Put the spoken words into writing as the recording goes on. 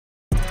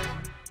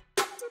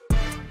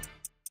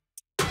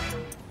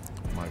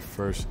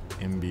first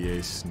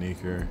NBA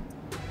sneaker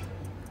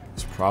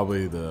was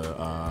probably the,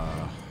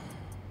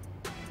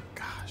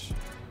 gosh,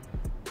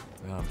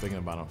 now I'm thinking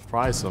about it.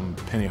 Probably some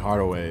Penny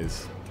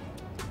Hardaways.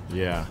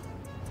 Yeah,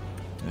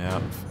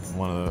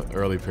 one of the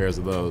early pairs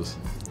of those.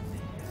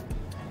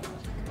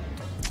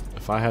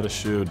 If I had a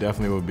shoe,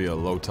 definitely would be a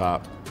low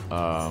top.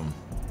 I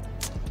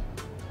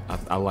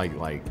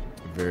like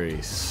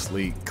very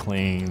sleek,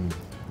 clean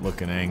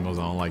looking angles.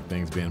 I don't like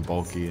things being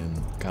bulky and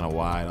kind of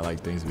wide. I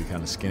like things to be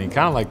kind of skinny,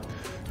 kind of like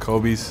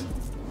Kobe's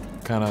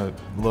kind of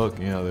look.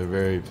 You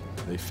know,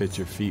 they fit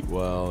your feet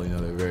well. You know,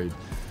 they're very,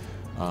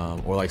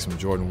 or like some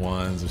Jordan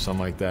 1s or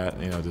something like that.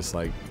 You know, just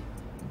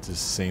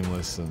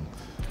seamless and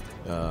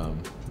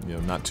you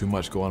know, not too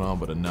much going on,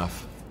 but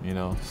enough. You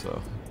know,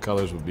 so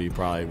colors would be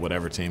probably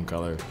whatever team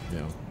color, you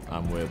know,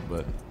 I'm with.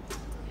 But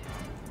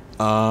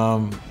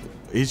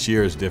each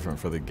year is different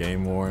for the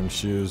game-worn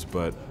shoes,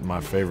 but my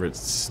favorite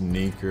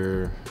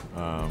sneaker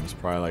is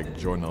probably like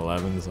Jordan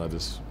 11s. I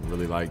just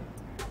really like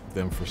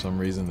them for some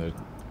reason. They're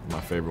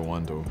my favorite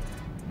one to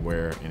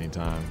wear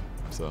anytime.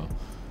 So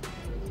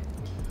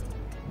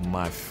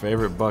my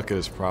favorite bucket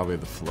is probably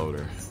the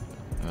floater.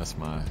 That's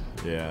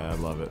yeah, I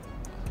love it.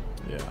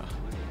 Yeah.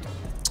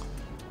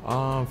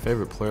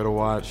 Favorite player to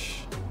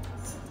watch?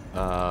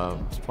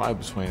 It's probably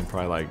between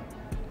like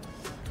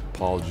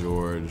Paul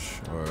George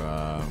or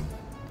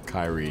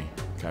Kyrie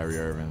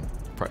Irving.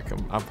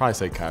 I'd probably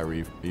say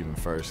Kyrie even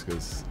first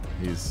because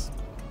it's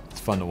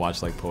fun to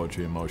watch like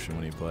poetry in motion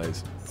when he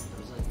plays.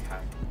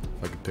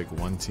 If I could pick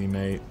one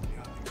teammate,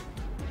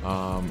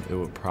 it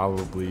would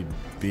probably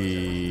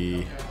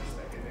be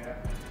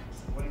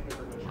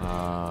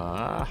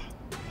I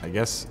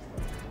guess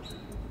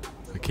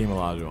Hakeem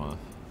Olajuwon.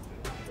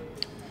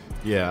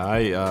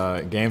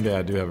 Yeah, game day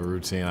I do have a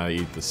routine. I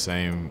eat the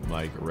same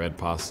like red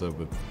pasta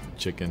with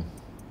chicken,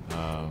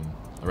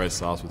 red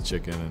sauce with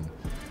chicken,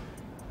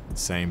 and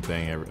same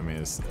thing. I mean,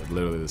 it's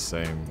literally the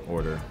same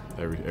order.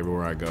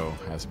 Everywhere I go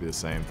has to be the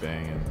same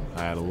thing. And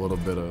I add a little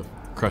bit of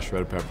crushed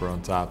red pepper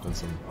on top and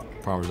some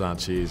Parmesan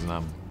cheese, and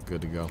I'm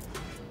good to go.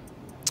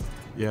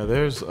 Yeah,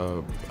 there's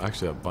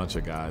actually a bunch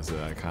of guys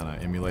that I kind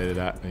of emulated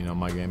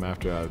my game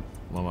after.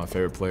 One of my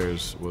favorite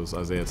players was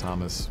Isaiah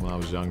Thomas when I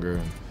was younger.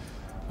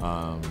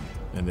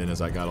 And then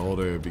as I got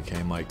older, it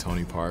became like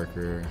Tony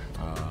Parker,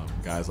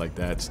 guys like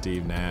that,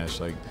 Steve Nash,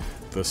 like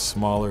the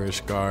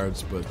smaller-ish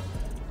guards, but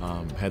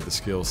had the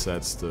skill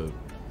sets to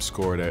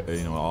score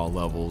at all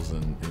levels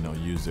and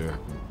use their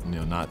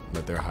not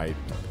let their height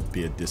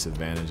be a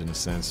disadvantage in a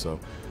sense. So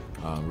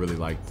really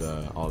liked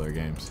all their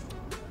games.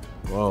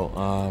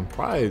 Well,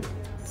 probably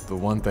the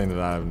one thing that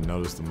I've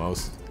noticed the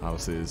most,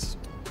 obviously, is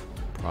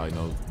probably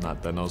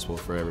not that noticeable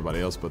for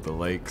everybody else, but the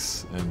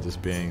lakes and just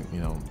being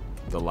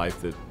the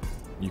life that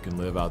you can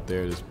live out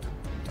there, just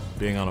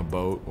being on a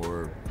boat,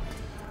 or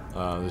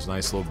there's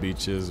nice little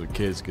beaches where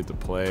kids get to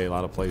play. A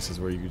lot of places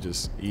where you can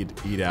just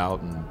eat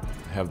out and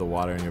have the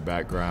water in your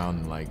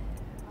background. And like,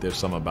 there's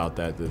something about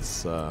that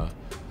that's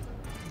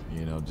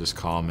just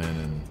calming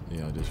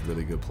and just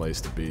really good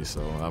place to be.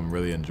 So I'm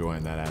really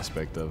enjoying that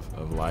aspect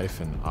of life.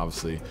 And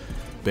obviously,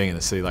 being in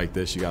a city like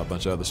this, you got a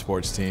bunch of other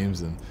sports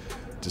teams, and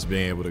just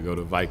being able to go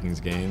to Vikings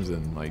games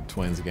and like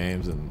Twins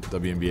games and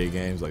WNBA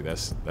games, like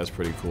that's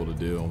pretty cool to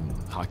do. And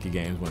hockey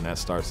games, when that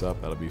starts up,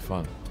 that'll be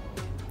fun.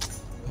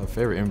 My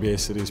favorite NBA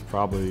city is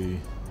probably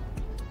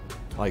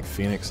like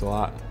Phoenix a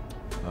lot.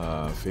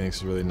 Phoenix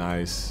is really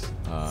nice.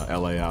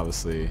 LA,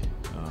 obviously,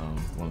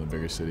 one of the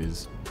bigger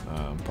cities.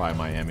 Probably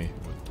Miami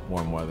with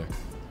warm weather.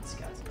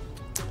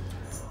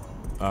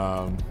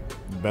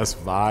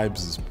 Best vibes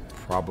is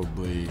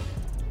probably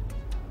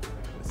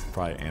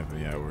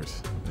Anthony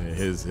Edwards.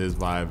 His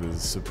vibe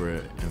is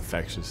super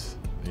infectious,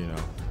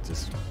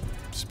 just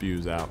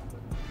spews out.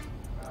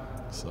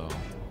 So,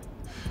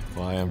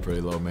 well, I am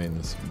pretty low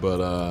maintenance, but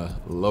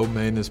low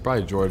maintenance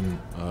probably Jordan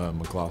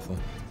McLaughlin.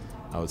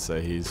 I would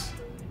say you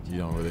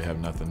don't really have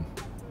nothing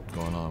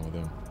going on with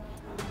him.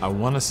 I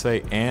want to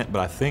say Ant, but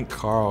I think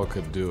Carl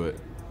could do it.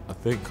 I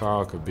think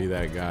Carl could be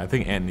that guy. I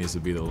think Ant needs to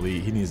be the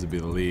lead. He needs to be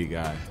the lead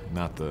guy,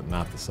 not the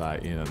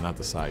side, not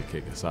the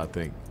sidekick. So I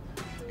think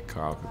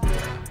Carl could be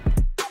that.